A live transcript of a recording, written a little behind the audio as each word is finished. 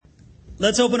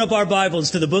Let's open up our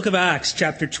Bibles to the book of Acts,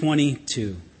 chapter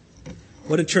 22.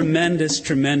 What a tremendous,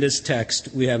 tremendous text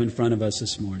we have in front of us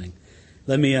this morning.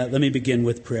 Let me begin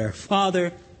with prayer.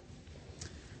 Father,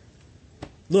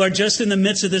 Lord, just in the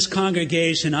midst of this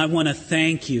congregation, I want to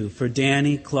thank you for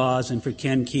Danny Claus and for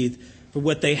Ken Keith, for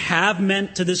what they have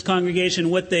meant to this congregation,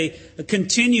 what they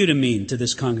continue to mean to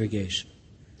this congregation.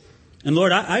 And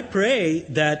Lord, I pray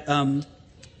that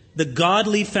the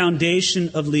godly foundation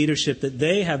of leadership that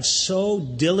they have so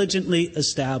diligently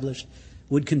established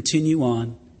would continue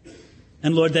on.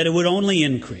 And Lord, that it would only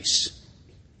increase,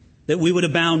 that we would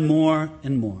abound more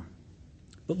and more.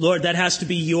 But Lord, that has to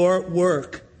be your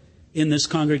work in this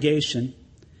congregation.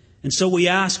 And so we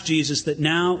ask, Jesus, that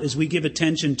now as we give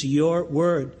attention to your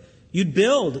word, you'd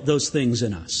build those things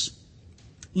in us.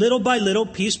 Little by little,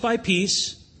 piece by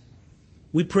piece,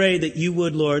 we pray that you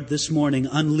would, Lord, this morning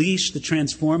unleash the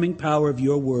transforming power of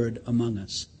your word among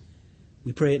us.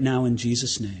 We pray it now in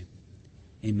Jesus' name.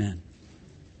 Amen.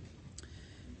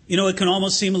 You know, it can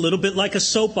almost seem a little bit like a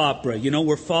soap opera. You know,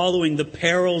 we're following the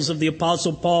perils of the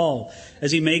Apostle Paul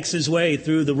as he makes his way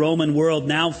through the Roman world,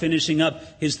 now finishing up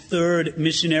his third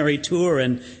missionary tour.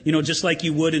 And, you know, just like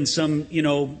you would in some,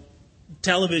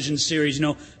 television series,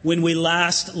 when we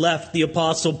last left the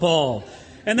Apostle Paul.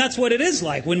 And that's what it is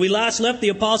like. When we last left the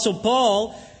Apostle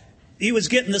Paul, he was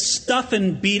getting the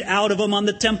stuffing beat out of him on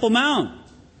the Temple Mount.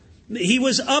 He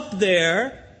was up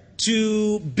there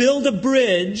to build a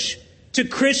bridge to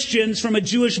Christians from a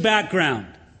Jewish background.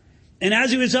 And as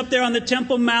he was up there on the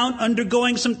Temple Mount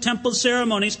undergoing some temple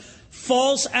ceremonies,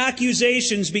 false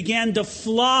accusations began to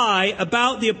fly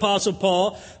about the Apostle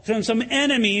Paul from some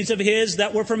enemies of his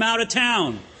that were from out of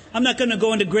town. I'm not going to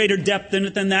go into greater depth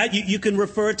than that. You can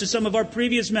refer to some of our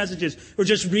previous messages or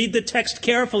just read the text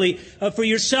carefully for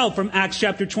yourself from Acts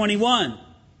chapter 21.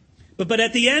 But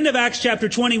at the end of Acts chapter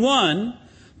 21,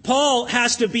 Paul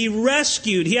has to be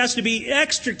rescued. He has to be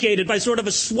extricated by sort of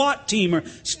a SWAT team or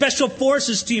special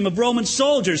forces team of Roman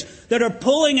soldiers that are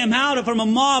pulling him out from a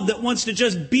mob that wants to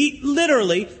just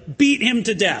literally beat him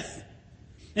to death.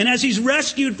 And as he's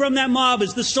rescued from that mob,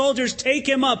 as the soldiers take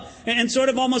him up and sort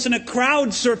of almost in a crowd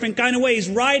surfing kind of way, he's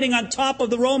riding on top of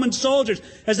the Roman soldiers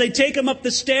as they take him up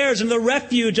the stairs in the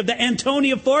refuge of the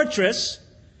Antonia fortress.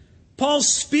 Paul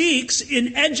speaks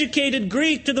in educated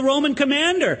Greek to the Roman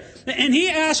commander. And he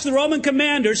asks the Roman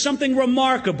commander something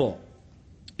remarkable.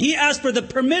 He asked for the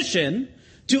permission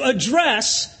to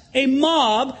address a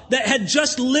mob that had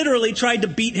just literally tried to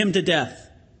beat him to death.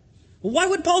 Why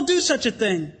would Paul do such a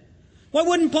thing? Why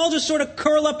wouldn't Paul just sort of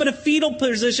curl up in a fetal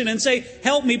position and say,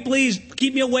 help me, please,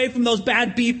 keep me away from those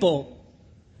bad people?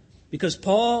 Because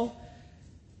Paul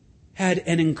had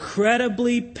an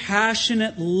incredibly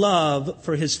passionate love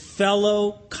for his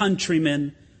fellow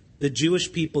countrymen, the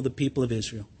Jewish people, the people of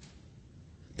Israel.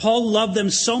 Paul loved them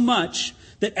so much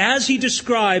that as he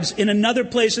describes in another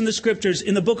place in the scriptures,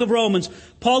 in the book of Romans,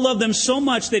 Paul loved them so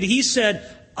much that he said,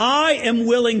 I am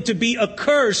willing to be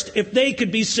accursed if they could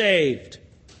be saved.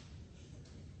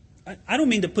 I don't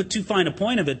mean to put too fine a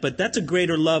point of it, but that's a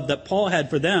greater love that Paul had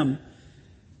for them.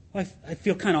 I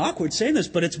feel kind of awkward saying this,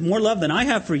 but it's more love than I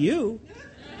have for you.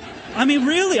 I mean,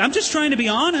 really, I'm just trying to be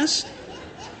honest.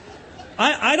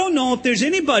 I don't know if there's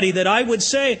anybody that I would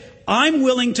say, I'm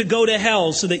willing to go to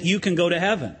hell so that you can go to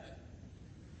heaven.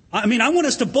 I mean, I want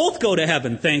us to both go to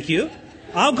heaven, thank you.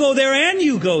 I'll go there and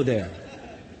you go there.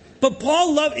 But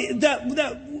Paul loved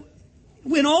that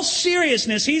in all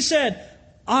seriousness, he said,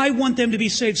 I want them to be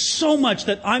saved so much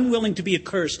that I'm willing to be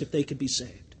accursed if they could be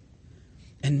saved.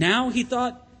 And now he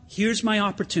thought, here's my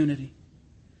opportunity.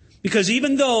 Because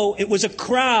even though it was a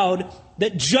crowd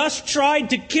that just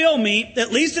tried to kill me,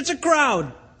 at least it's a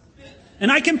crowd.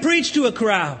 And I can preach to a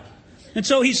crowd. And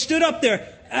so he stood up there.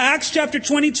 Acts chapter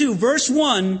 22, verse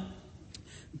 1.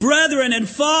 Brethren and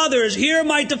fathers, hear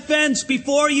my defense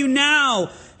before you now.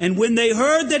 And when they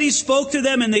heard that he spoke to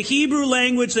them in the Hebrew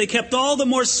language, they kept all the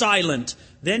more silent.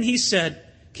 Then he said,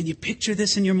 can you picture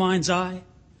this in your mind's eye?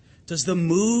 Does the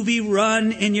movie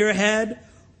run in your head?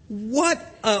 What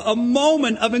a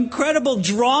moment of incredible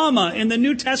drama in the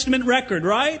New Testament record,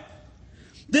 right?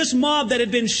 This mob that had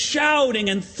been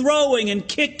shouting and throwing and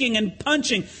kicking and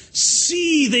punching,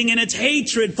 seething in its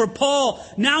hatred for Paul,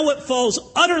 now it falls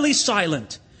utterly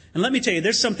silent. And let me tell you,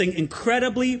 there's something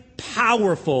incredibly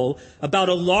powerful about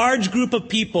a large group of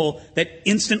people that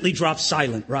instantly drops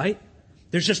silent, right?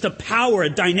 There's just a power, a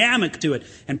dynamic to it.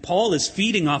 And Paul is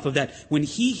feeding off of that. When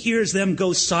he hears them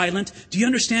go silent, do you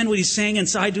understand what he's saying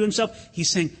inside to himself? He's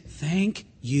saying, thank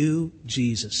you,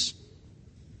 Jesus.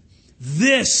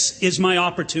 This is my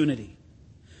opportunity.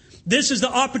 This is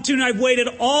the opportunity I've waited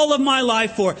all of my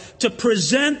life for, to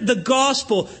present the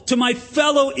gospel to my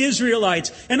fellow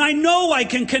Israelites. And I know I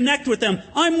can connect with them.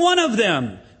 I'm one of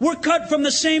them. We're cut from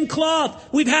the same cloth.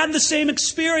 We've had the same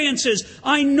experiences.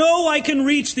 I know I can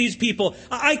reach these people.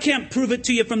 I can't prove it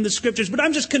to you from the scriptures, but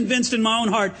I'm just convinced in my own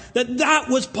heart that that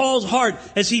was Paul's heart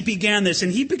as he began this.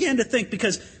 And he began to think,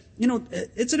 because,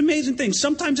 it's an amazing thing.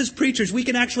 Sometimes as preachers, we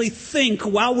can actually think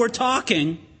while we're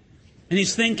talking. And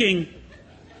he's thinking,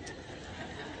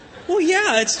 well,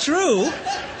 yeah, it's true.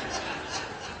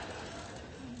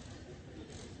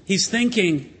 He's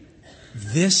thinking,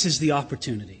 this is the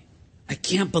opportunity. I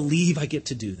can't believe I get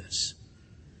to do this.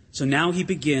 So now he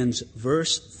begins,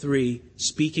 verse 3,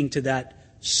 speaking to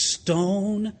that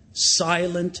stone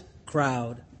silent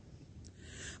crowd.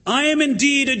 I am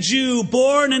indeed a Jew,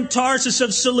 born in Tarsus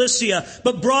of Cilicia,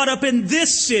 but brought up in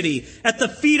this city, at the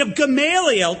feet of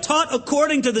Gamaliel, taught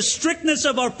according to the strictness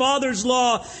of our father's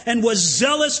law, and was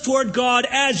zealous toward God,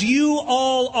 as you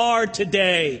all are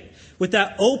today. With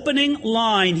that opening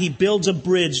line, he builds a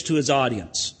bridge to his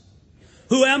audience.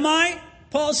 Who am I?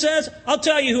 Paul says, I'll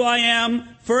tell you who I am.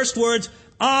 First words,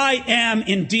 I am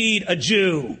indeed a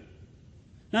Jew.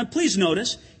 Now please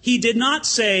notice, he did not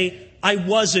say, I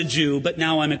was a Jew, but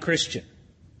now I'm a Christian.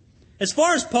 As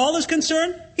far as Paul is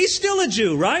concerned, he's still a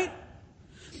Jew, right?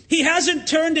 He hasn't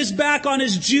turned his back on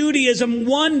his Judaism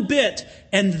one bit,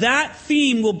 and that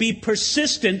theme will be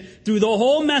persistent through the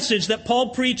whole message that Paul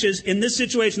preaches in this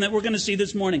situation that we're going to see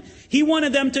this morning. He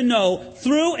wanted them to know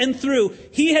through and through,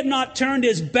 he had not turned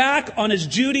his back on his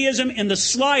Judaism in the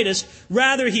slightest.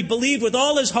 Rather, he believed with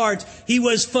all his heart he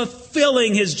was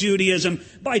fulfilling his Judaism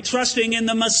by trusting in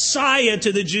the Messiah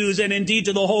to the Jews and indeed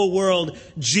to the whole world,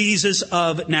 Jesus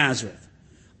of Nazareth.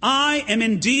 I am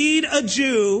indeed a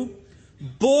Jew,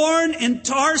 born in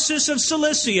Tarsus of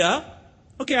Cilicia.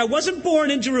 Okay, I wasn't born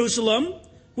in Jerusalem,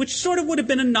 which sort of would have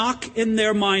been a knock in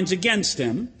their minds against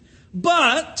him.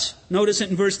 But, notice it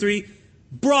in verse 3,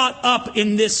 brought up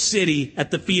in this city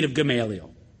at the feet of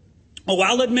Gamaliel. Oh,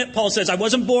 I'll admit, Paul says, I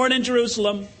wasn't born in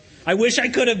Jerusalem. I wish I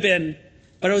could have been.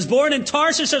 But I was born in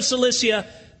Tarsus of Cilicia,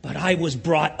 but I was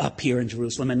brought up here in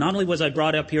Jerusalem. And not only was I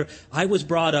brought up here, I was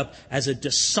brought up as a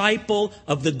disciple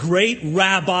of the great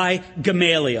Rabbi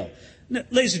Gamaliel. Now,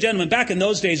 ladies and gentlemen, back in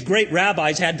those days, great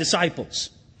rabbis had disciples.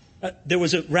 There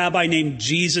was a rabbi named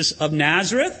Jesus of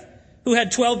Nazareth who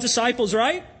had 12 disciples,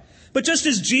 right? But just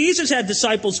as Jesus had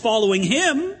disciples following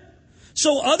him,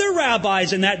 so other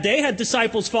rabbis in that day had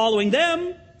disciples following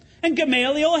them. And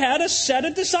Gamaliel had a set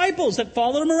of disciples that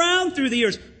followed him around through the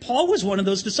years. Paul was one of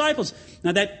those disciples.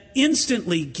 Now that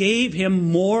instantly gave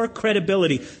him more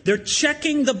credibility. They're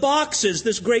checking the boxes,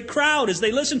 this great crowd, as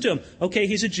they listen to him. Okay,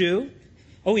 he's a Jew.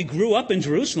 Oh, he grew up in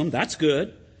Jerusalem. That's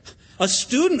good. A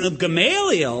student of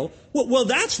Gamaliel. Well,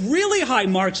 that's really high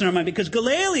marks in our mind, because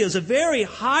Gamaliel is a very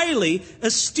highly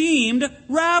esteemed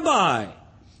rabbi.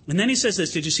 And then he says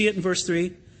this. Did you see it in verse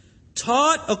 3?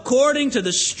 Taught according to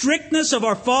the strictness of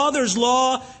our father's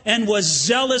law, and was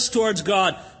zealous towards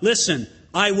God. Listen,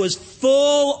 I was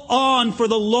full on for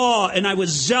the law, and I was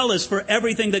zealous for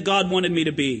everything that God wanted me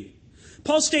to be.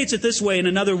 Paul states it this way in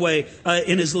another way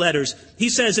in his letters. He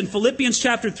says in Philippians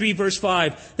chapter 3, verse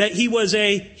 5, that he was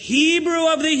a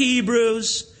Hebrew of the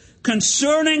Hebrews,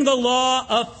 concerning the law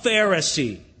of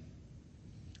Pharisee.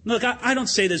 Look, I don't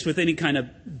say this with any kind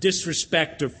of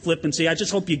disrespect or flippancy. I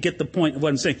just hope you get the point of what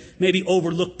I'm saying. Maybe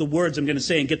overlook the words I'm going to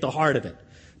say and get the heart of it.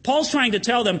 Paul's trying to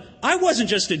tell them, I wasn't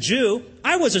just a Jew.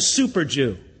 I was a super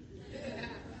Jew.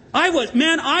 I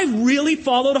really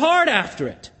followed hard after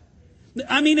it.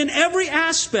 I mean, in every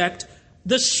aspect,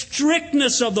 the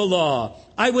strictness of the law.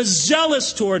 I was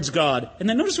zealous towards God. And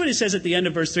then notice what he says at the end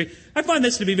of verse 3. I find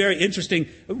this to be very interesting,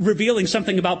 revealing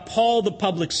something about Paul the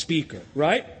public speaker,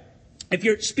 right? If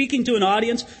you're speaking to an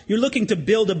audience, you're looking to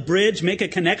build a bridge, make a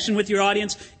connection with your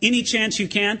audience, any chance you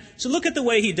can. So look at the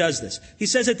way he does this. He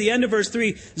says at the end of verse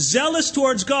 3, zealous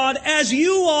towards God as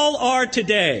you all are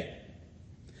today.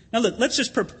 Now look, let's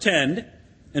just pretend,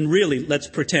 and really let's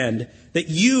pretend, that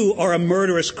you are a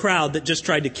murderous crowd that just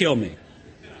tried to kill me.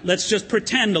 Let's just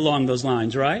pretend along those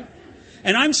lines, right?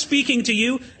 And I'm speaking to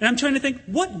you, and I'm trying to think,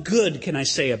 what good can I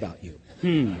say about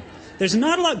you? There's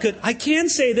not a lot good. I can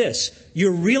say this.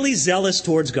 You're really zealous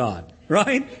towards God,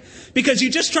 right? Because you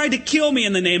just tried to kill me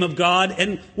in the name of God,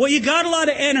 and, well, you got a lot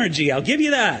of energy. I'll give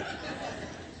you that.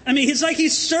 I mean, it's like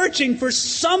he's searching for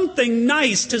something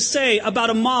nice to say about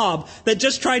a mob that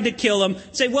just tried to kill him.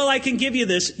 Say, well, I can give you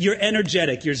this. You're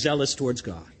energetic. You're zealous towards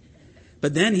God.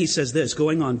 But then he says this,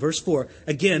 going on, verse 4,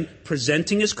 again,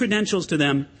 presenting his credentials to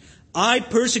them. I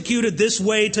persecuted this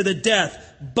way to the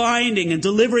death, binding and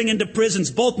delivering into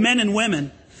prisons both men and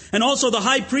women. And also the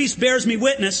high priest bears me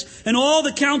witness, and all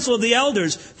the council of the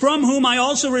elders, from whom I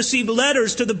also received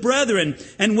letters to the brethren,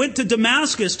 and went to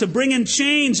Damascus to bring in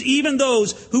chains even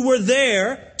those who were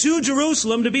there to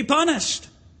Jerusalem to be punished.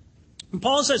 And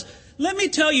Paul says, let me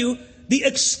tell you the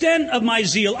extent of my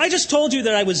zeal. I just told you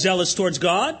that I was zealous towards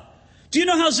God. Do you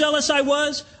know how zealous I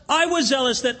was? I was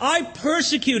zealous that I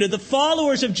persecuted the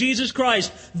followers of Jesus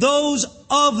Christ, those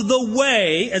of the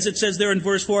way, as it says there in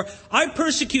verse 4. I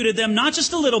persecuted them not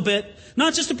just a little bit,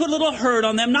 not just to put a little hurt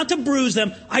on them, not to bruise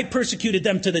them. I persecuted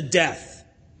them to the death.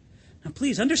 Now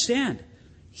please understand,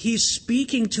 he's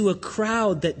speaking to a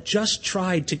crowd that just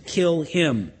tried to kill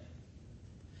him.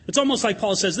 It's almost like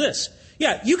Paul says this.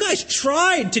 Yeah, you guys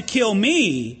tried to kill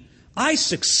me. I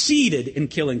succeeded in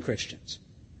killing Christians.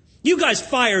 You guys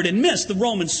fired and missed. The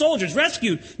Roman soldiers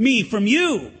rescued me from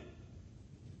you.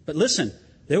 But listen,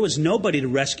 there was nobody to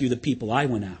rescue the people I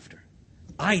went after.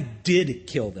 I did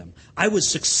kill them. I was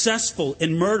successful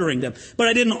in murdering them. But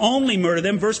I didn't only murder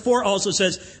them. Verse 4 also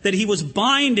says that he was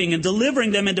binding and delivering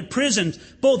them into prisons,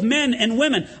 both men and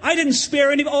women. I didn't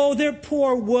spare any. Oh, their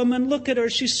poor woman. Look at her.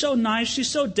 She's so nice. She's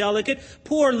so delicate.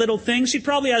 Poor little thing. She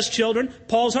probably has children.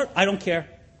 Paul's heart. I don't care.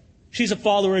 She's a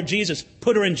follower of Jesus.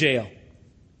 Put her in jail.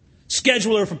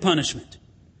 Schedule her for punishment.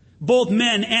 Both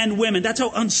men and women. That's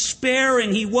how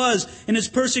unsparing he was in his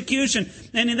persecution.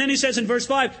 And then he says in verse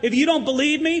 5, if you don't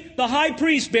believe me, the high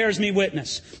priest bears me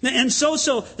witness. And so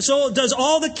does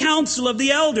all the council of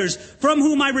the elders, from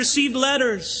whom I received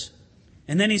letters.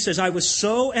 And then he says, I was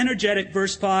so energetic,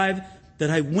 verse 5, that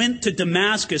I went to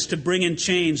Damascus to bring in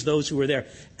chains those who were there.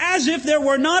 As if there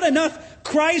were not enough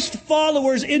Christ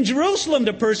followers in Jerusalem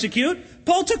to persecute,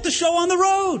 Paul took the show on the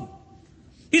road.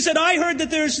 He said, I heard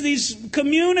that there's these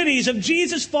communities of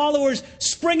Jesus followers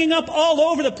springing up all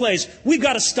over the place. We've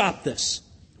got to stop this.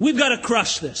 We've got to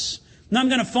crush this. And I'm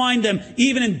going to find them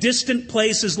even in distant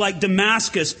places like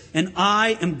Damascus, and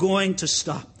I am going to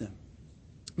stop them.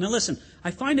 Now listen,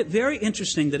 I find it very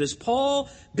interesting that as Paul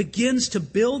begins to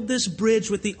build this bridge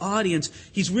with the audience,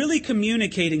 he's really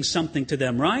communicating something to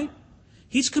them, right?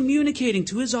 He's communicating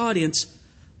to his audience,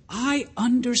 I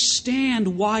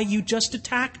understand why you just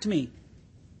attacked me.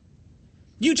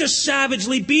 You just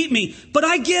savagely beat me, but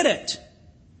I get it.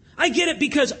 I get it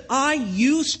because I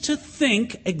used to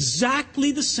think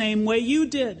exactly the same way you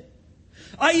did.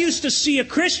 I used to see a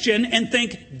Christian and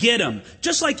think, get him,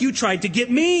 just like you tried to get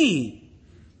me.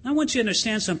 I want you to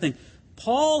understand something.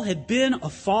 Paul had been a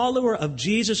follower of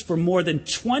Jesus for more than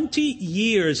 20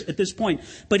 years at this point,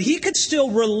 but he could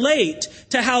still relate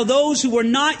to how those who were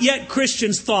not yet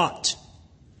Christians thought.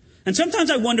 And sometimes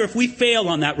I wonder if we fail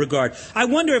on that regard. I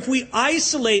wonder if we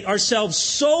isolate ourselves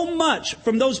so much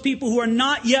from those people who are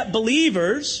not yet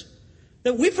believers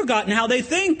that we've forgotten how they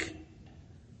think.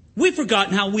 We've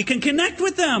forgotten how we can connect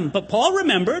with them. But Paul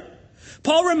remembered.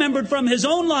 Paul remembered from his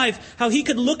own life how he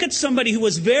could look at somebody who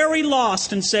was very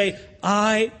lost and say,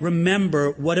 I remember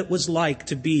what it was like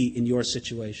to be in your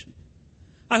situation.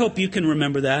 I hope you can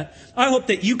remember that. I hope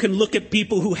that you can look at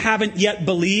people who haven't yet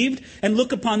believed and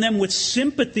look upon them with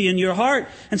sympathy in your heart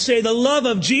and say, the love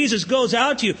of Jesus goes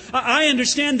out to you. I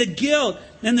understand the guilt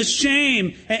and the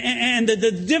shame and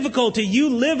the difficulty you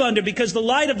live under because the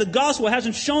light of the gospel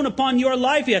hasn't shone upon your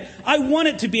life yet. I want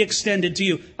it to be extended to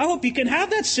you. I hope you can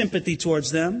have that sympathy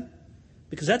towards them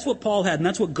because that's what Paul had and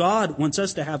that's what God wants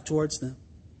us to have towards them.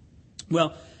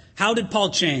 Well, how did Paul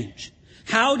change?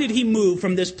 How did he move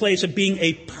from this place of being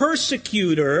a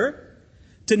persecutor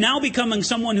to now becoming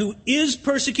someone who is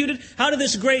persecuted? How did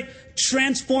this great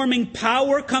transforming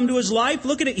power come to his life?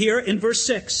 Look at it here in verse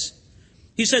 6.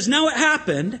 He says, now it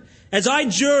happened, as I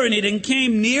journeyed and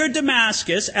came near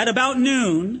Damascus at about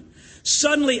noon,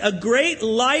 suddenly a great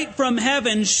light from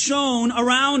heaven shone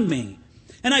around me.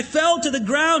 And I fell to the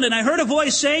ground and I heard a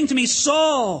voice saying to me,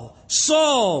 Saul,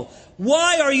 Saul,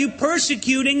 why are you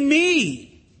persecuting me?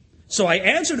 So I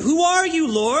answered, who are you,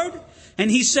 Lord?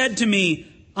 And he said to me,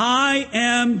 I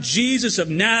am Jesus of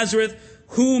Nazareth,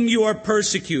 whom you are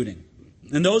persecuting.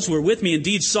 And those who were with me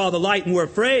indeed saw the light and were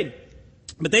afraid.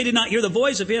 But they did not hear the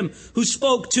voice of him who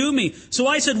spoke to me. So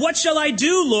I said, what shall I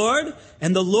do, Lord?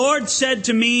 And the Lord said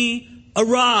to me,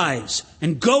 arise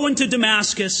and go into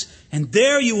Damascus, and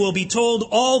there you will be told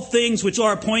all things which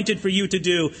are appointed for you to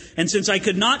do. And since I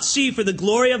could not see for the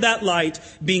glory of that light,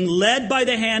 being led by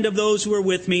the hand of those who were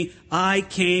with me, I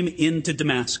came into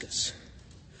Damascus.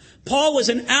 Paul was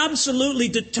an absolutely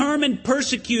determined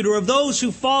persecutor of those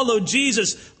who followed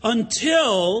Jesus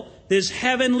until this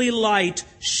heavenly light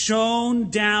shone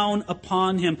down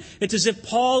upon him. It's as if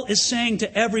Paul is saying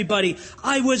to everybody,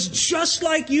 I was just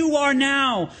like you are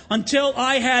now until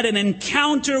I had an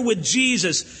encounter with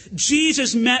Jesus.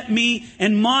 Jesus met me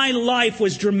and my life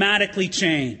was dramatically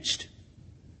changed.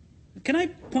 Can I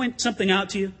point something out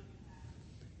to you?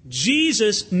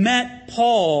 Jesus met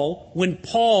Paul when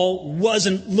Paul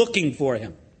wasn't looking for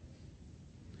him.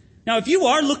 Now, if you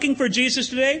are looking for Jesus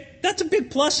today, that's a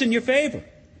big plus in your favor.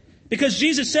 Because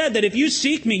Jesus said that if you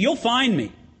seek me, you'll find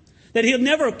me. That he'll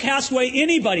never cast away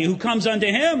anybody who comes unto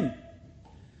him.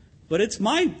 But it's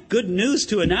my good news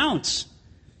to announce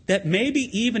that maybe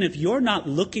even if you're not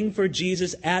looking for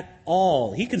Jesus at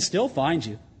all, he can still find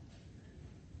you.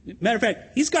 Matter of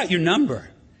fact, he's got your number.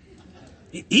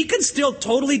 He can still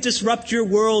totally disrupt your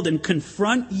world and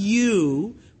confront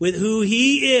you with who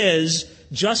he is,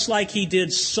 just like he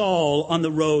did Saul on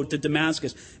the road to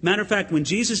Damascus. Matter of fact, when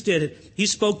Jesus did it, he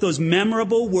spoke those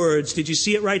memorable words. Did you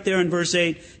see it right there in verse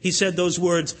 8? He said those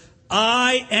words,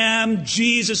 I am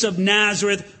Jesus of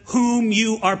Nazareth, whom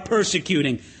you are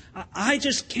persecuting. I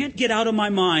just can't get out of my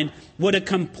mind what a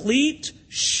complete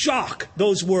shock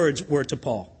those words were to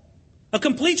Paul. A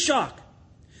complete shock.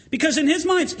 Because in his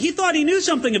mind, he thought he knew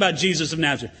something about Jesus of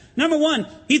Nazareth. Number one,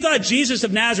 he thought Jesus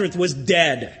of Nazareth was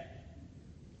dead.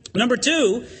 Number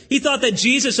two, he thought that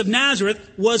Jesus of Nazareth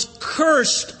was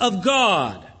cursed of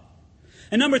God.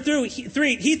 And number three,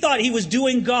 he thought he was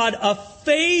doing God a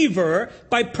favor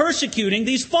by persecuting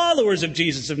these followers of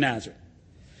Jesus of Nazareth.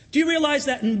 Do you realize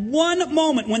that in one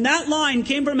moment, when that line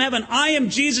came from heaven, I am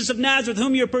Jesus of Nazareth,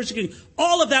 whom you're persecuting,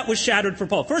 all of that was shattered for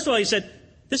Paul. First of all, he said,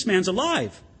 this man's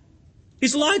alive.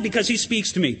 He's alive because he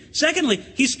speaks to me. Secondly,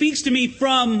 he speaks to me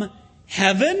from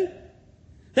heaven.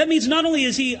 That means not only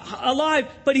is he alive,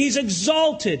 but he's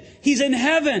exalted. He's in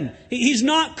heaven. He's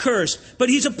not cursed, but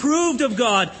he's approved of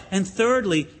God. And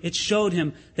thirdly, it showed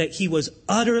him that he was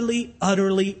utterly,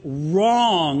 utterly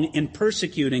wrong in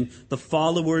persecuting the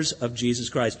followers of Jesus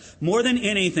Christ. More than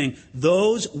anything,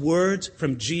 those words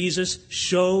from Jesus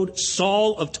showed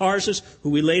Saul of Tarsus, who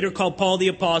we later called Paul the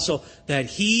Apostle, that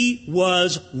he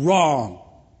was wrong.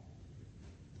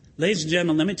 Ladies and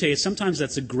gentlemen, let me tell you, sometimes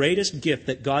that's the greatest gift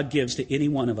that God gives to any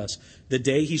one of us. The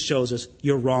day he shows us,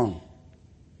 you're wrong.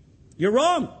 You're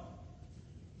wrong.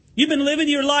 You've been living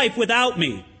your life without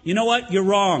me. You know what? You're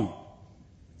wrong.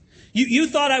 You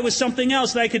thought I was something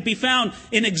else, that I could be found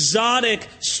in exotic,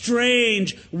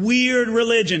 strange, weird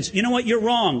religions. You know what? You're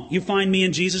wrong. You find me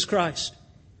in Jesus Christ.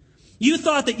 You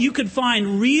thought that you could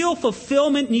find real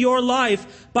fulfillment in your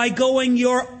life by going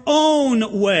your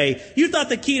own way. You thought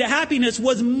the key to happiness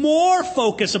was more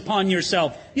focus upon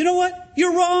yourself. You know what?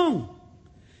 You're wrong.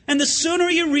 And the sooner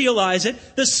you realize it,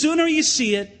 the sooner you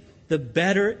see it, the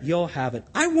better you'll have it.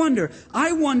 I wonder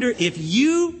if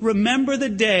you remember the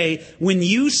day when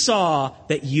you saw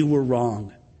that you were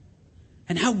wrong.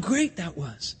 And how great that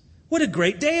was. What a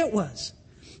great day it was.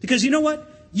 Because you know what?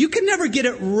 You can never get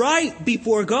it right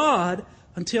before God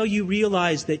until you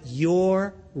realize that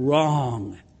you're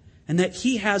wrong and that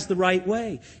he has the right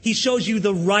way. He shows you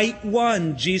the right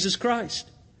one, Jesus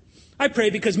Christ. I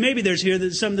pray because maybe there's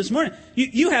here some this morning.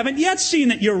 You haven't yet seen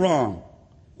that you're wrong.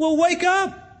 Well, wake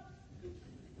up.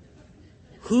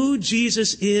 Who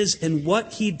Jesus is and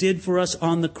what he did for us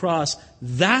on the cross,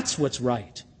 that's what's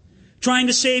right. Trying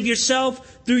to save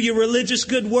yourself through your religious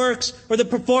good works or the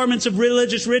performance of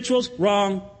religious rituals?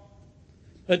 Wrong.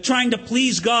 Trying to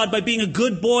please God by being a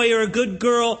good boy or a good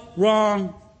girl?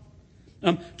 Wrong.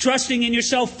 Trusting in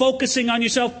yourself, focusing on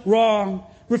yourself? Wrong.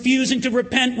 Refusing to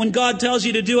repent when God tells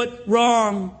you to do it?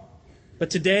 Wrong.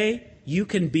 But today, you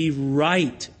can be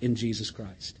right in Jesus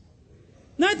Christ.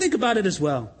 Now I think about it as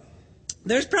well.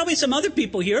 There's probably some other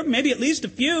people here, maybe at least a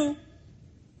few.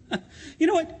 You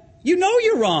know what? You know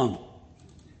you're wrong.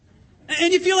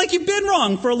 And you feel like you've been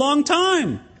wrong for a long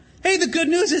time. Hey, the good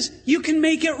news is you can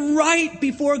make it right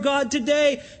before God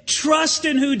today. Trust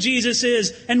in who Jesus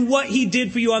is and what he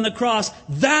did for you on the cross.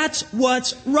 That's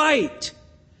what's right.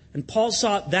 And Paul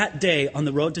saw it that day on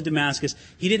the road to Damascus.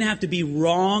 He didn't have to be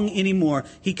wrong anymore.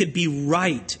 He could be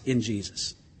right in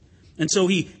Jesus. And so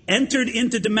he entered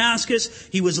into Damascus.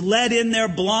 He was led in there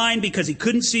blind because he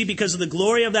couldn't see because of the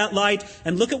glory of that light.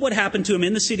 And look at what happened to him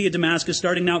in the city of Damascus,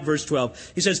 starting now at verse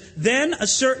 12. He says, Then a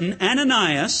certain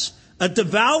Ananias, a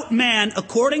devout man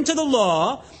according to the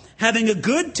law, having a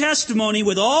good testimony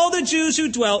with all the Jews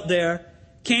who dwelt there,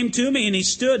 came to me, and he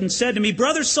stood and said to me,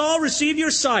 Brother Saul, receive your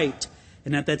sight.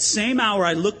 And at that same hour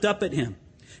I looked up at him.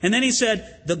 And then he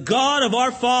said, the God of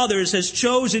our fathers has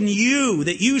chosen you,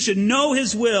 that you should know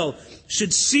his will,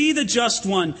 should see the just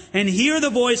one, and hear the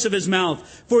voice of his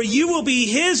mouth. For you will be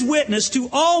his witness to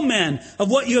all men of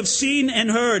what you have seen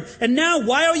and heard. And now,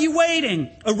 why are you waiting?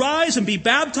 Arise and be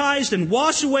baptized and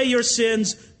wash away your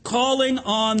sins, calling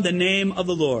on the name of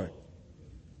the Lord.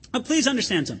 Now, please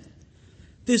understand something.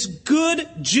 This good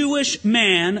Jewish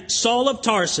man, Saul of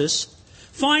Tarsus,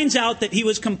 finds out that he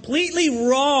was completely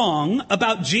wrong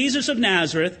about Jesus of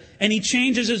Nazareth, and he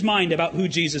changes his mind about who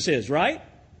Jesus is, right?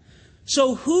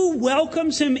 So who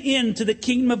welcomes him into the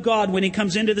kingdom of God when he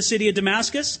comes into the city of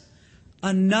Damascus?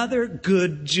 Another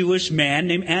good Jewish man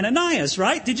named Ananias,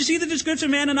 right? Did you see the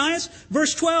description of Ananias?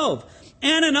 Verse 12.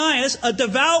 Ananias, a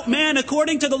devout man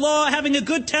according to the law, having a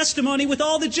good testimony with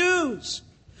all the Jews.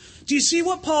 Do you see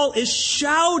what Paul is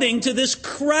shouting to this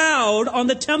crowd on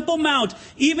the Temple Mount,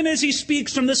 even as he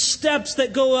speaks from the steps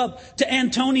that go up to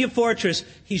Antonia Fortress?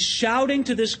 He's shouting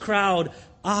to this crowd,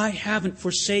 I haven't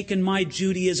forsaken my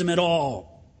Judaism at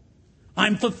all.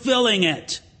 I'm fulfilling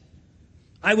it.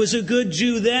 I was a good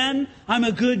Jew then, I'm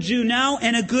a good Jew now,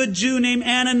 and a good Jew named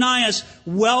Ananias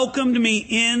welcomed me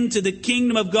into the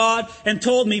kingdom of God and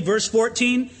told me, verse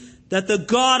 14, that the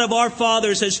God of our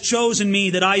fathers has chosen me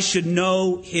that I should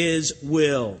know his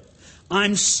will.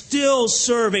 I'm still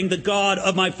serving the God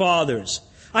of my fathers.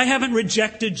 I haven't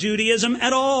rejected Judaism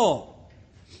at all.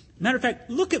 Matter of fact,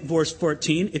 look at verse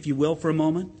 14, if you will, for a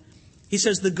moment. He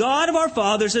says, the God of our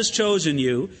fathers has chosen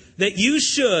you that you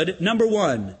should, number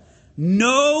one,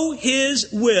 know his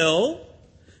will.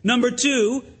 Number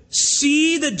two,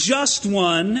 see the just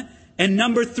one. And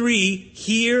number three,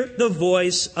 hear the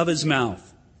voice of his mouth.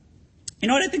 You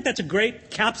know what? I think that's a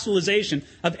great capsulization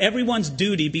of everyone's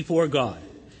duty before God.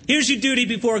 Here's your duty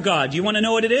before God. You want to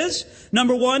know what it is?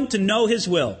 Number one, to know his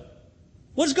will.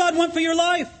 What does God want for your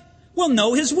life? Well,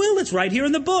 know his will. It's right here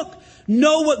in the book.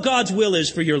 Know what God's will is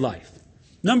for your life.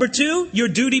 Number two, your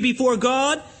duty before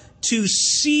God, to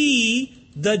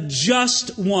see the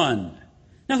just one.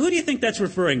 Now, who do you think that's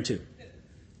referring to?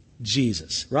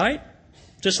 Jesus, right?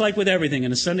 Just like with everything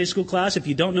in a Sunday school class, if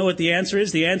you don't know what the answer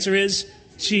is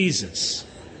Jesus.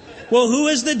 Well, who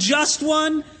is the just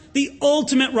one? The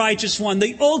ultimate righteous one,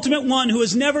 the ultimate one who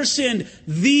has never sinned,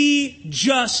 the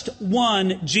just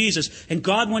one, Jesus. And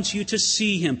God wants you to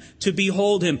see him, to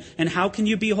behold him. And how can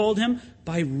you behold him?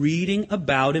 By reading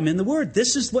about him in the Word.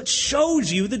 This is what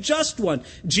shows you the just one,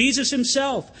 Jesus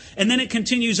himself. And then it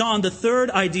continues on, the third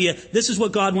idea, this is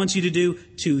what God wants you to do,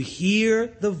 to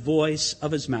hear the voice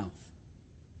of his mouth.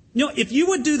 You know, if you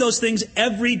would do those things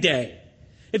every day,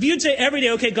 if you'd say every day,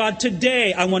 okay, God,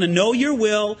 today I want to know your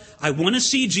will, I want to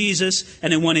see Jesus,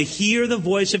 and I want to hear the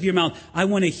voice of your mouth. I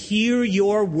want to hear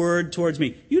your word towards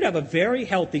me. You'd have a very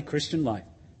healthy Christian life.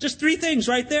 Just three things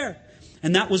right there.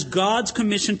 And that was God's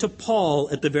commission to Paul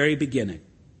at the very beginning.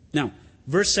 Now,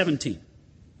 verse 17.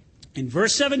 In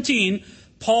verse 17,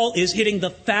 Paul is hitting the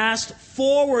fast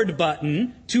forward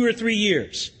button 2 or 3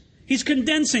 years. He's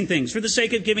condensing things for the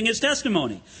sake of giving his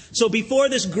testimony. So before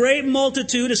this great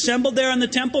multitude assembled there on the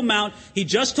Temple Mount, he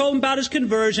just told them about his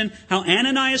conversion, how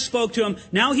Ananias spoke to him.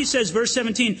 Now he says, verse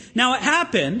 17, now it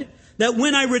happened that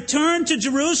when I returned to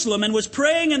Jerusalem and was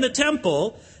praying in the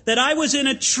temple, that I was in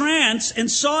a trance and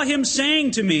saw him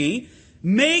saying to me,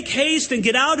 make haste and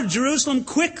get out of Jerusalem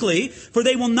quickly, for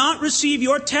they will not receive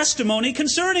your testimony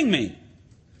concerning me.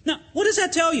 Now, what does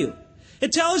that tell you?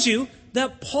 It tells you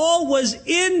that Paul was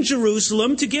in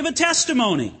Jerusalem to give a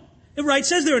testimony. It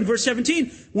says there in verse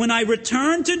 17, when I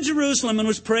returned to Jerusalem and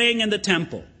was praying in the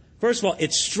temple. First of all,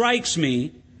 it strikes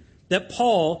me that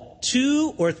Paul,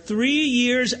 2 or 3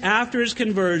 years after his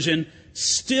conversion,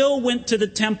 still went to the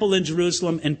temple in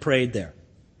Jerusalem and prayed there.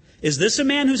 Is this a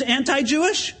man who's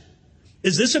anti-Jewish?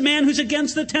 Is this a man who's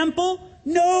against the temple?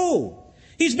 No.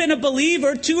 He's been a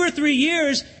believer 2 or 3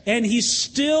 years, and he's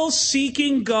still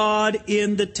seeking God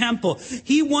in the temple.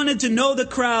 He wanted to know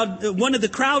wanted the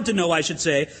crowd to know, I should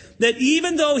say, that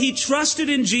even though he trusted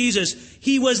in Jesus,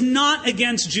 he was not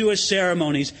against Jewish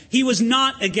ceremonies. He was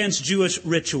not against Jewish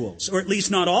rituals, or at least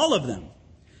not all of them.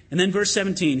 And then verse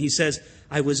 17, he says,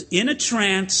 I was in a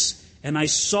trance, and I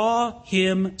saw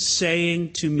him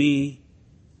saying to me.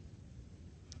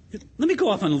 Let me go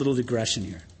off on a little digression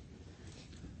here.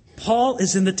 Paul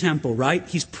is in the temple, right?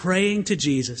 He's praying to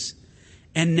Jesus.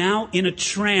 And now in a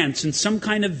trance, in some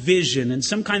kind of vision, in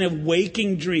some kind of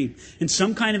waking dream, in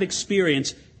some kind of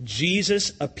experience,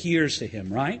 Jesus appears to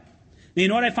him, right? Now, you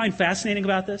know what I find fascinating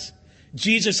about this?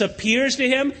 Jesus appears to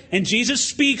him and Jesus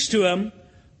speaks to him.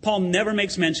 Paul never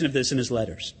makes mention of this in his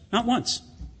letters. Not once.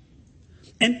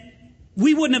 And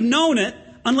we wouldn't have known it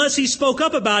unless he spoke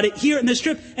up about it here in this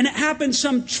trip. And it happened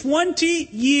some 20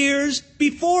 years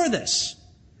before this.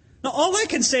 Now, all I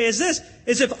can say is this,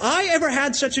 is if I ever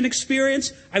had such an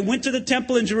experience, I went to the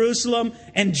temple in Jerusalem,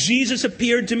 and Jesus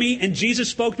appeared to me, and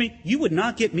Jesus spoke to me, you would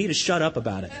not get me to shut up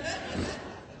about it.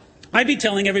 I'd be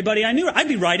telling everybody I knew. I'd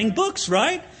be writing books,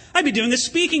 right? I'd be doing a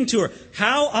speaking tour.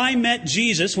 How I met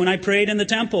Jesus when I prayed in the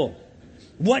temple.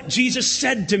 What Jesus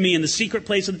said to me in the secret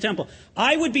place of the temple.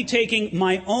 I would be taking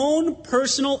my own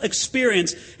personal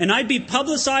experience, and I'd be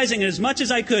publicizing it as much as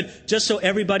I could, just so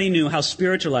everybody knew how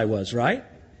spiritual I was, right?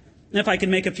 And if I could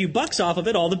make a few bucks off of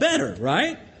it, all the better,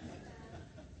 right?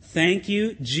 Thank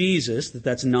you, Jesus,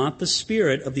 that's not the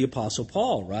spirit of the Apostle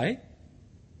Paul, right?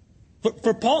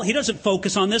 For Paul, he doesn't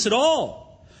focus on this at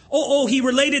all. He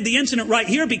related the incident right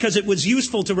here because it was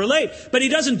useful to relate. But he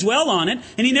doesn't dwell on it,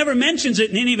 and he never mentions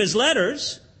it in any of his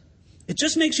letters. It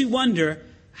just makes you wonder,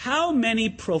 how many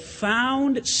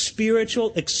profound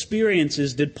spiritual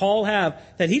experiences did Paul have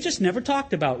that he just never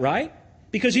talked about, right?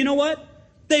 Because you know what?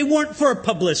 They weren't for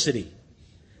publicity.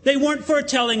 They weren't for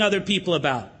telling other people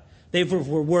about. They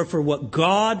were for what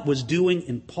God was doing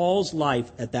in Paul's life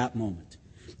at that moment.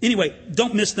 Anyway,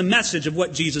 don't miss the message of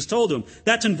what Jesus told him.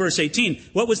 That's in verse 18.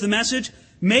 What was the message?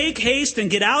 Make haste and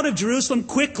get out of Jerusalem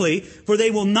quickly, for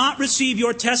they will not receive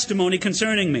your testimony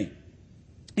concerning me.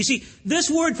 You see, this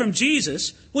word from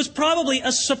Jesus was probably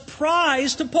a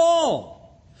surprise to Paul.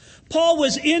 Paul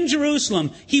was in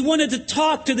Jerusalem. He wanted to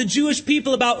talk to the Jewish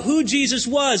people about who Jesus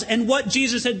was and what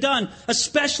Jesus had done,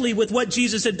 especially with what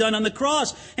Jesus had done on the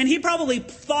cross. And he probably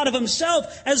thought of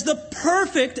himself as the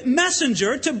perfect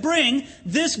messenger to bring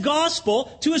this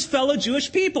gospel to his fellow Jewish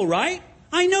people, right?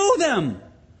 I know them.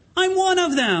 I'm one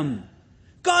of them.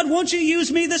 God, won't you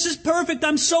use me? This is perfect.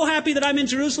 I'm so happy that I'm in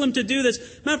Jerusalem to do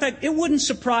this. Matter of fact, it wouldn't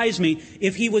surprise me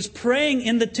if he was praying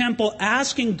in the temple,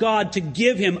 asking God to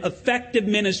give him effective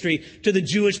ministry to the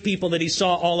Jewish people that he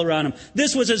saw all around him.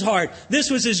 This was his heart.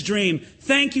 This was his dream.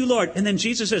 Thank you, Lord. And then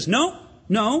Jesus says, no.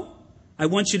 I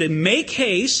want you to make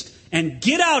haste and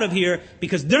get out of here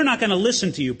because they're not going to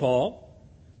listen to you, Paul.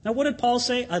 Now, what did Paul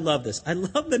say? I love this. I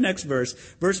love the next verse,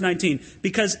 verse 19,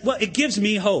 because, it gives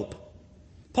me hope.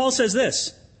 Paul says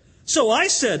this, so I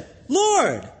said,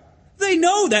 Lord, they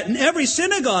know that in every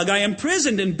synagogue I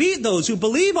imprisoned and beat those who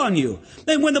believe on you.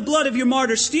 And when the blood of your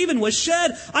martyr Stephen was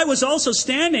shed, I was also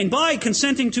standing by,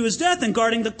 consenting to his death and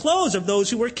guarding the clothes of those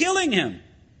who were killing him.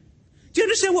 Do you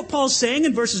understand what Paul's saying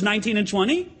in verses 19 and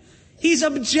 20? He's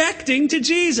objecting to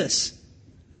Jesus.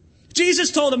 Jesus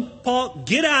told him, Paul,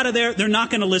 get out of there. They're not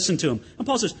going to listen to him. And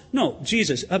Paul says, no,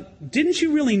 Jesus, didn't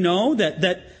you really know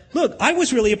that look, I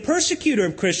was really a persecutor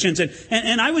of Christians,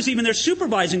 and I was even there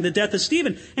supervising the death of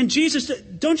Stephen. And Jesus,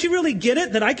 don't you really get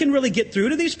it, that I can really get through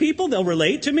to these people? They'll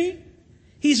relate to me?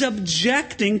 He's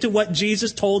objecting to what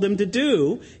Jesus told him to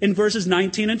do in verses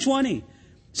 19 and 20.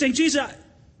 Saying, Jesus,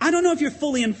 I don't know if you're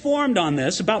fully informed on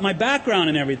this, about my background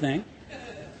and everything.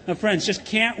 Now, friends, just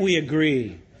can't we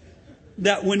agree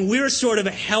that when we're sort of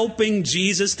helping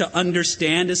Jesus to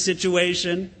understand a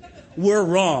situation, we're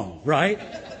wrong, right?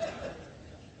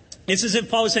 It's as if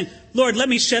Paul was saying, Lord, let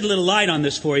me shed a little light on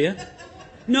this for you.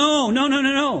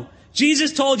 No.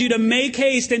 Jesus told you to make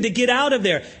haste and to get out of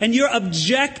there. And you're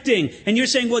objecting. And you're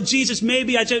saying, well, Jesus,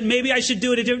 maybe I should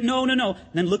do it. No. And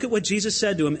then look at what Jesus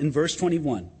said to him in verse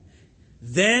 21.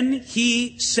 Then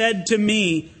he said to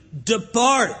me,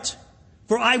 depart,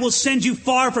 for I will send you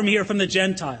far from here from the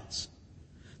Gentiles.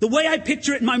 The way I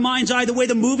picture it in my mind's eye, the way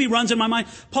the movie runs in my mind,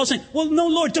 Paul's saying, well, no,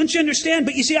 Lord, don't you understand?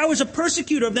 But you see, I was a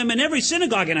persecutor of them in every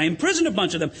synagogue, and I imprisoned a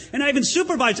bunch of them, and I even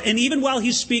supervised. And even while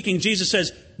he's speaking, Jesus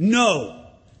says, no,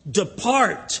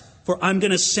 depart, for I'm going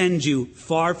to send you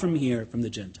far from here from the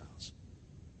Gentiles.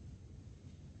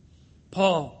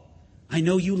 Paul, I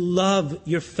know you love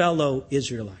your fellow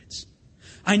Israelites.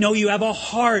 I know you have a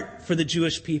heart for the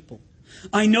Jewish people.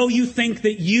 I know you think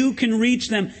that you can reach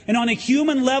them, and on a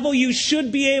human level you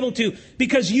should be able to,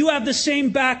 because you have the same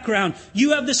background,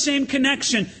 you have the same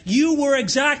connection, you were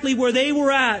exactly where they were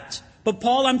at. But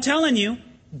Paul, I'm telling you,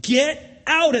 get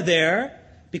out of there,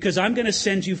 because I'm going to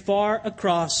send you far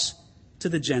across to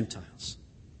the Gentiles.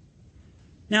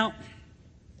 Now,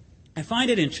 I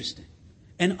find it interesting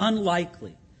and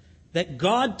unlikely that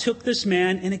God took this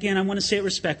man, and again I want to say it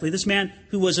respectfully, this man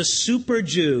who was a super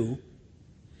Jew,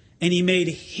 and he made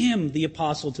him the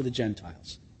apostle to the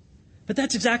Gentiles. But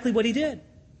that's exactly what he did.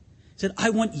 He said,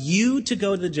 I want you to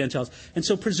go to the Gentiles. And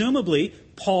so presumably,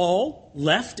 Paul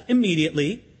left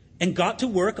immediately and got to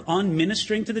work on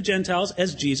ministering to the Gentiles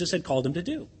as Jesus had called him to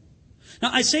do.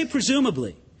 Now, I say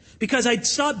presumably, because I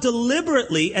stopped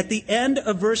deliberately at the end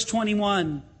of verse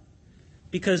 21.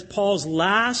 Because Paul's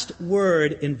last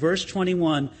word in verse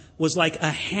 21 was like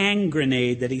a hand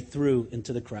grenade that he threw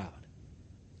into the crowd.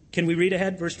 Can we read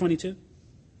ahead, verse 22?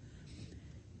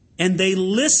 And they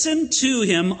listened to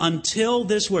him until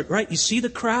this word. Right, you see the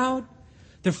crowd?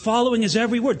 They're following his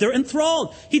every word. They're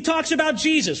enthralled. He talks about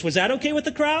Jesus. Was that okay with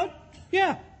the crowd?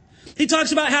 Yeah. He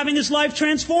talks about having his life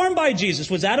transformed by Jesus.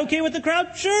 Was that okay with the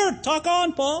crowd? Sure, talk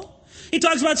on, Paul. He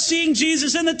talks about seeing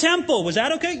Jesus in the temple. Was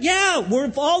that okay? Yeah,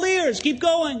 we're all ears. Keep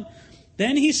going.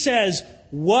 Then he says,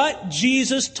 what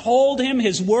Jesus told him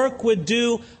his work would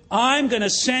do, I'm going to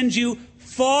send you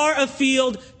far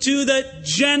afield to the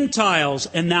Gentiles.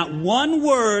 And that one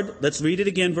word, let's read it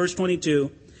again, verse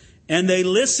 22. And they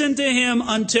listened to him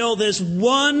until this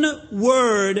one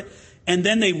word, and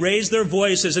then they raised their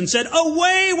voices and said,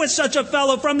 away with such a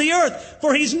fellow from the earth,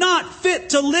 for he's not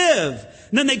fit to live.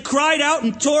 And then they cried out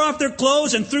and tore off their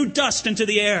clothes and threw dust into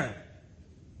the air.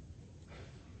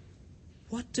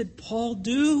 What did Paul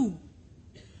do?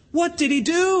 What did he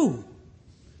do?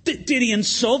 Did he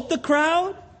insult the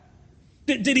crowd?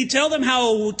 Did he tell them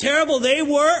how terrible they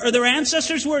were or their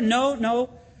ancestors were? No.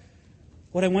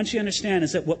 What I want you to understand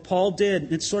is that what Paul did,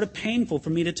 and it's sort of painful for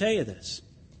me to tell you this.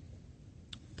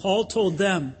 Paul told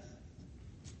them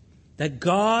that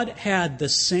God had the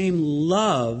same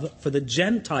love for the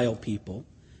Gentile people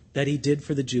that he did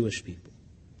for the Jewish people.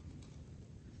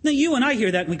 Now you and I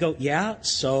hear that and we go, yeah,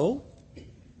 so?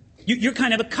 You're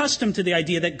kind of accustomed to the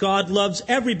idea that God loves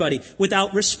everybody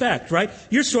without respect, right?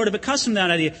 You're sort of accustomed to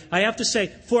that idea. I have to say,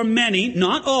 for many,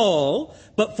 not all,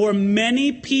 but for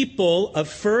many people of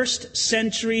first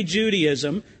century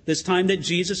Judaism, this time that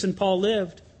Jesus and Paul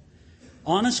lived,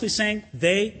 honestly saying,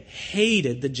 they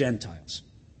hated the Gentiles.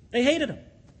 They hated them.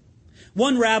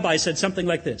 One rabbi said something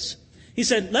like this. He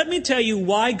said, let me tell you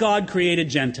why God created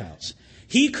Gentiles.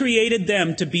 He created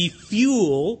them to be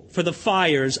fuel for the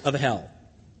fires of hell.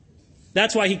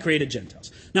 That's why he created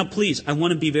Gentiles. Now, please, I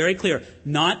want to be very clear.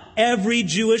 Not every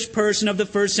Jewish person of the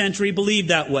first century believed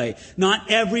that way.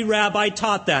 Not every rabbi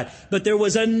taught that. But there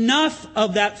was enough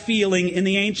of that feeling in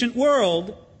the ancient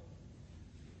world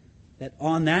that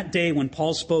on that day when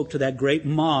Paul spoke to that great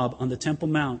mob on the Temple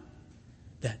Mount,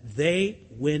 that they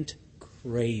went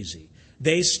crazy.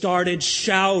 They started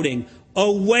shouting,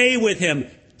 away with him.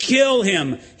 Kill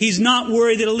him. He's not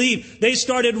worthy to leave. They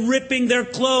started ripping their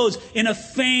clothes in a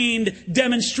feigned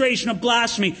demonstration of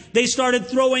blasphemy. They started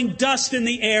throwing dust in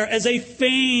the air as a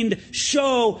feigned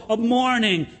show of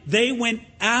mourning. They went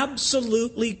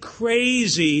absolutely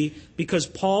crazy because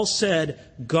Paul said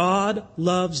God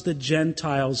loves the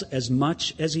Gentiles as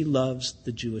much as he loves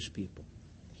the Jewish people.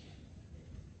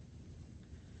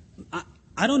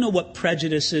 I don't know what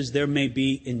prejudices there may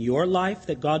be in your life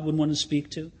that God would want to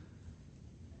speak to.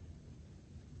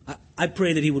 I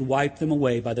pray that he would wipe them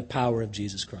away by the power of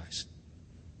Jesus Christ.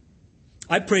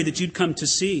 I pray that you'd come to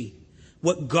see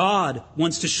what God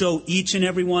wants to show each and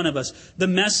every one of us. The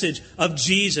message of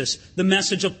Jesus, the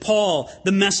message of Paul,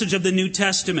 the message of the New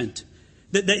Testament.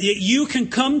 That you can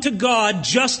come to God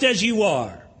just as you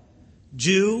are.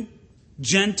 Jew,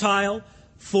 Gentile,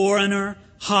 foreigner,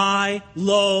 high,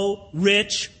 low,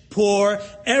 rich, poor.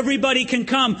 Everybody can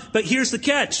come. But here's the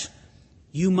catch.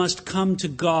 You must come to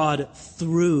God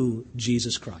through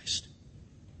Jesus Christ.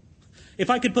 If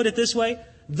I could put it this way,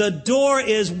 the door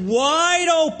is wide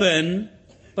open,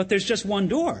 but there's just one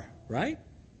door, right?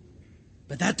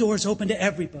 But that door is open to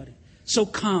everybody. So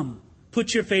come,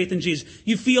 put your faith in Jesus.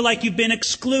 You feel like you've been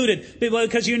excluded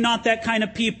because you're not that kind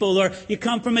of people or you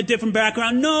come from a different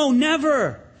background. No,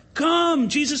 never. Come.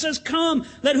 Jesus says, come.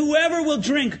 Let whoever will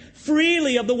drink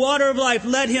freely of the water of life,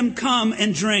 let him come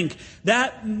and drink.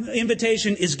 That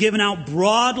invitation is given out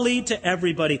broadly to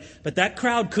everybody. But that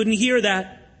crowd couldn't hear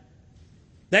that.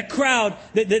 That crowd,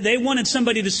 they wanted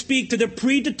somebody to speak to their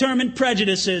predetermined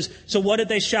prejudices. So what did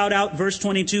they shout out? Verse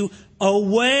 22,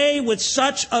 away with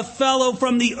such a fellow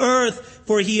from the earth,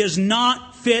 for he is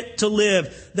not fit to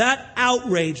live. That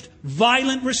outraged,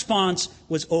 violent response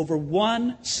was over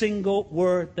one single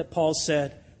word that Paul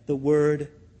said, the word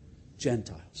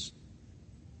Gentiles.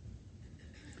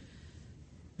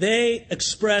 They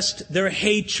expressed their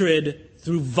hatred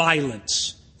through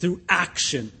violence, through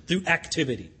action, through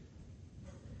activity.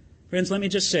 Friends, let me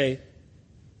just say,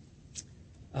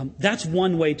 that's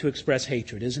one way to express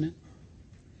hatred, isn't it?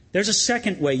 There's a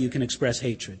second way you can express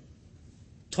hatred.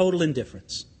 Total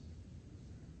indifference.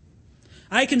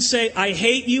 I can say, I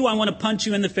hate you, I want to punch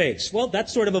you in the face. Well,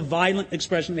 that's sort of a violent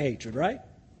expression of hatred, right?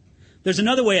 There's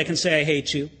another way I can say I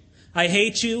hate you. I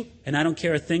hate you, and I don't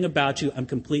care a thing about you. I'm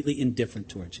completely indifferent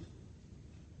towards you.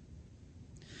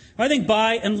 I think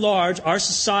by and large, our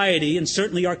society, and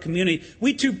certainly our community,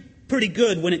 we too pretty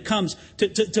good when it comes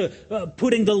to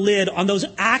putting the lid on those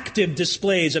active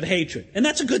displays of hatred. And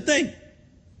that's a good thing.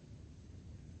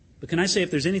 But can I say,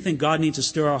 if there's anything God needs to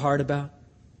stir our heart about,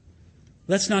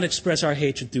 let's not express our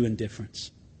hatred through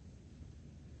indifference.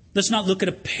 Let's not look at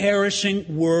a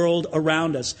perishing world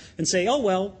around us and say, oh,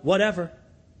 well, whatever.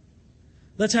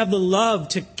 Let's have the love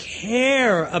to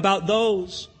care about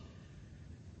those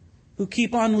who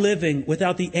keep on living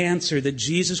without the answer that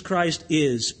Jesus Christ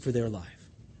is for their life.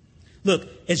 Look,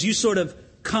 as you sort of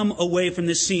come away from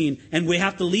this scene, and we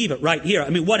have to leave it right here. I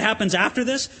mean, what happens after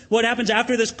this? What happens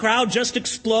after this crowd just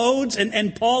explodes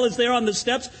and Paul is there on the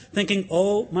steps thinking,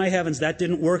 oh, my heavens, that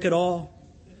didn't work at all.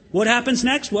 What happens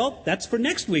next? Well, that's for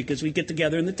next week as we get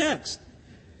together in the text.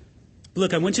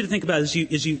 Look, I want you to think about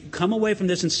it as you come away from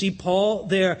this and see Paul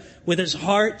there with his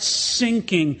heart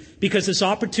sinking because this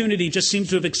opportunity just seems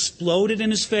to have exploded in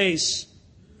his face.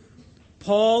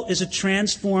 Paul is a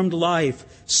transformed life,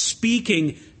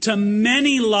 speaking to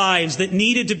many lives that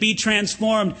needed to be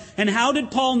transformed. And how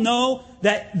did Paul know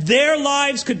that their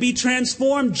lives could be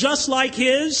transformed just like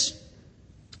his?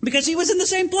 Because he was in the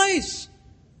same place.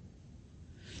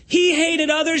 He hated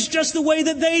others just the way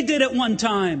that they did at one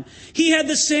time. He had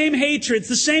the same hatreds,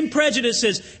 the same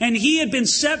prejudices, and he had been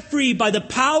set free by the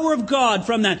power of God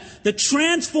from that. The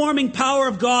transforming power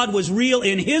of God was real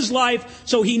in his life,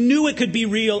 so he knew it could be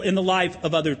real in the life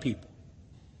of other people.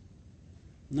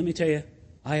 Let me tell you,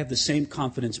 I have the same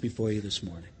confidence before you this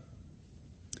morning.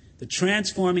 The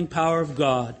transforming power of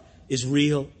God is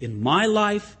real in my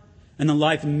life and the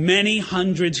life of many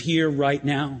hundreds here right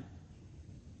now.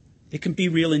 It can be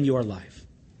real in your life.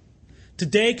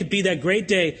 Today could be that great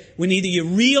day when either you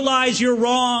realize you're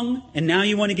wrong and now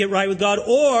you want to get right with God,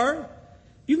 or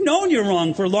you've known you're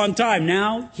wrong for a long time.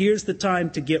 Now, here's the time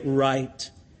to get right.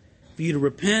 For you to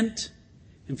repent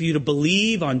and for you to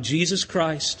believe on Jesus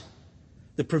Christ,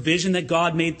 the provision that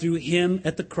God made through Him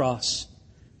at the cross.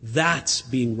 That's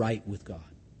being right with God.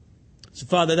 So,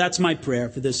 Father, that's my prayer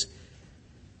for this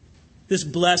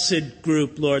blessed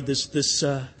group, Lord,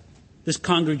 this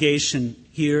congregation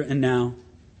here and now.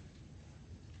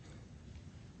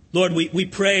 Lord, we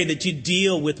pray that you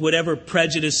deal with whatever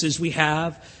prejudices we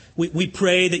have. We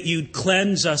pray that you'd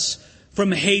cleanse us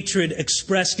from hatred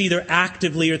expressed either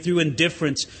actively or through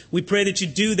indifference. We pray that you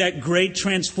do that great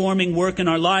transforming work in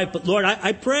our life. But Lord,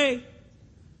 I pray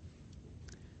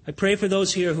for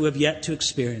those here who have yet to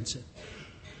experience it.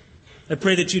 I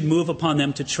pray that you'd move upon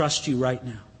them to trust you right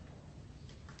now.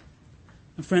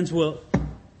 And friends,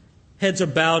 heads are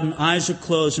bowed and eyes are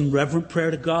closed in reverent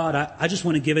prayer to God. I just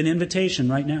want to give an invitation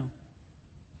right now.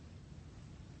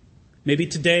 Maybe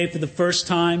today, for the first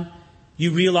time,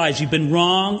 you realize you've been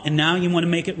wrong and now you want to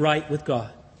make it right with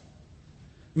God.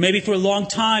 Maybe for a long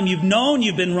time you've known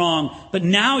you've been wrong, but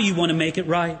now you want to make it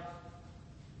right.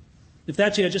 If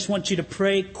that's you, I just want you to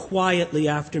pray quietly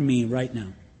after me right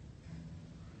now.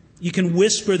 You can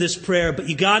whisper this prayer, but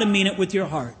you got to mean it with your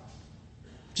heart.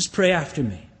 Just pray after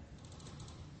me.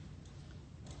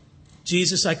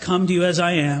 Jesus, I come to you as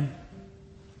I am.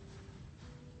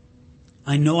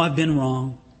 I know I've been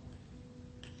wrong,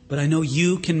 but I know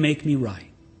you can make me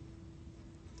right.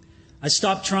 I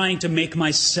stop trying to make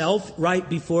myself right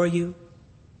before you,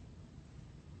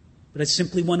 but I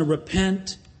simply want to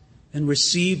repent and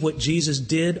receive what Jesus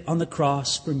did on the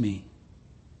cross for me.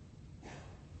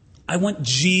 I want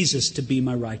Jesus to be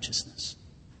my righteousness.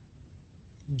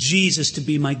 Jesus to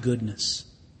be my goodness.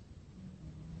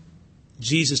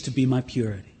 Jesus to be my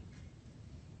purity.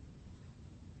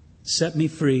 Set me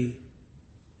free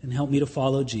and help me to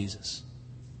follow Jesus.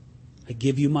 I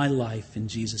give you my life in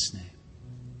Jesus' name.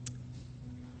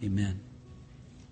 Amen.